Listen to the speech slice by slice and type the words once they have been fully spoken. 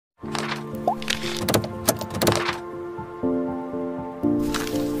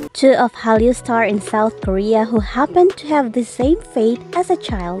two of Hallyu star in South Korea who happened to have the same fate as a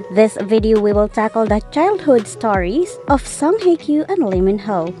child. This video we will tackle the childhood stories of Song Hye-Kyo and Lee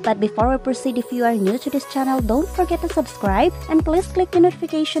Min-Ho. But before we proceed, if you are new to this channel, don't forget to subscribe and please click the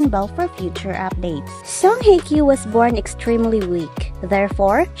notification bell for future updates. Song Hye-Kyo was born extremely weak.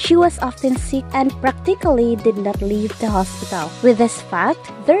 Therefore, she was often sick and practically did not leave the hospital. With this fact,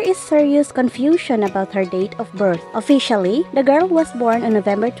 there is serious confusion about her date of birth. Officially, the girl was born on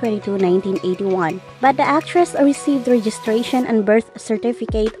November 22, 1981, but the actress received registration and birth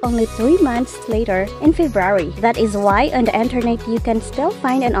certificate only 3 months later in February. That is why on the internet you can still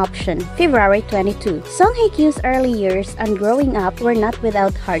find an option, February 22. Song Hye-Kyo's early years and growing up were not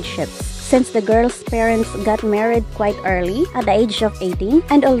without hardships. Since the girl's parents got married quite early, at the age of 18,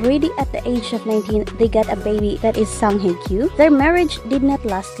 and already at the age of 19, they got a baby that is Song Hye-Kyo, their marriage did not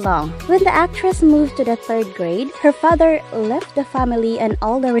last long. When the actress moved to the 3rd grade, her father left the family and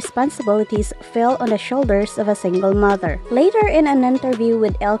all the responsibilities fell on the shoulders of a single mother. Later, in an interview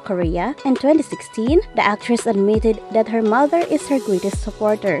with Elle Korea in 2016, the actress admitted that her mother is her greatest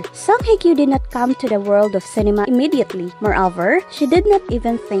supporter. Song Hye-Kyo did not come to the world of cinema immediately. Moreover, she did not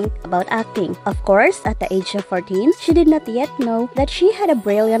even think about acting. Of course, at the age of 14, she did not yet know that she had a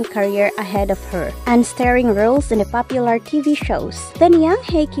brilliant career ahead of her and starring roles in the popular TV shows. Then young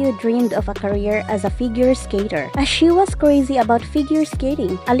Hye-Kyo dreamed of a career as a figure skater, as she was crazy about figure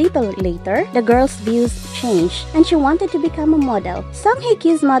skating. A little later, the girl's views changed and she wanted to become a model. Song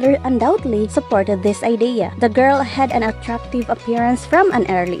Hye-Kyo's mother undoubtedly supported this idea. The girl had an attractive appearance from an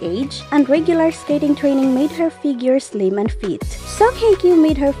early age, and regular skating training made her figure slim and fit. Song Hye-Kyo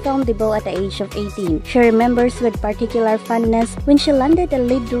made her film debut at the age of 18. She remembers with particular fondness when she landed the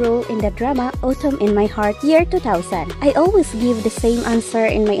lead role in the drama Autumn in My Heart, year 2000. I always give the same answer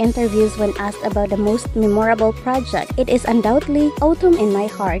in my interviews when asked about the most memorable project. It is undoubtedly Autumn in My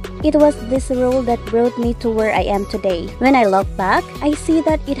Heart. It was this role that brought me to where I am today. When I look back, I see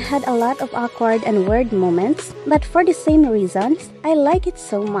that it had a lot of awkward and weird moments, but for the same reasons, I like it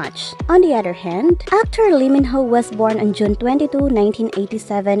so much. On the other hand, actor Lee Min-Ho was born on June 22,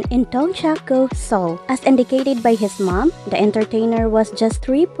 1987 in Dongchak-go, Seoul. As indicated by his mom, the entertainer was just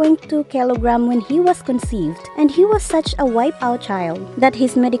 3.2 kg when he was conceived, and he was such a wipeout child that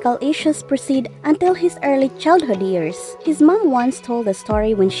his medical issues proceed until his early childhood years. His mom once told a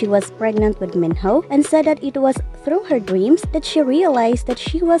story when she was pregnant with Min-Ho and said that it was through her dreams that she realized that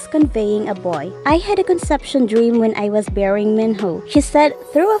she was conveying a boy. I had a conception dream when I was bearing Min-Ho, she said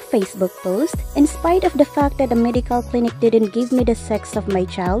through a Facebook post. In spite of the fact that the medical clinic didn't give me the sex of my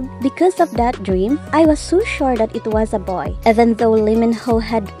child, because of that dream, I was so sure that it was a boy. Even though Lee Min-Ho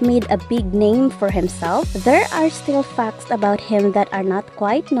had made a big name for himself, there are still facts about him that are not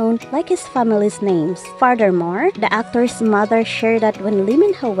quite known, like his family's names. Furthermore, the actor's mother shared that when Lee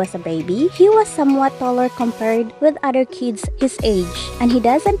Min-Ho was a baby, he was somewhat taller compared with other kids his age, and he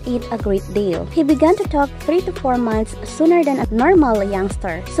doesn't eat a great deal. He began to talk 3 to 4 months sooner than a normal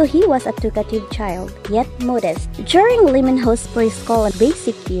youngster, so he was a talkative child, yet modest. During Lee Min-Ho's preschool and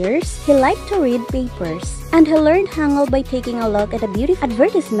basic years, he liked to read papers, and he learned Hangul by taking a look at the beauty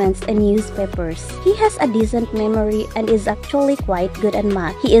advertisements in newspapers. He has a decent memory and is actually quite good at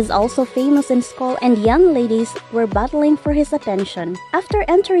math. He is also famous in school, and young ladies were battling for his attention. After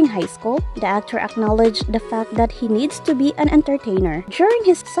entering high school, the actor acknowledged the fact that he needs to be an entertainer. During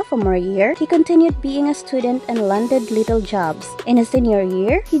his sophomore year, he continued being a student and landed little jobs. In his senior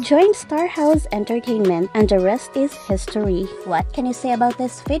year, he joined Star House Entertainment, and the rest is history. What can you say about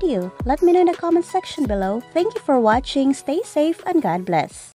this video? Let me know in the comment section below. Thank you for watching, stay safe, and God bless.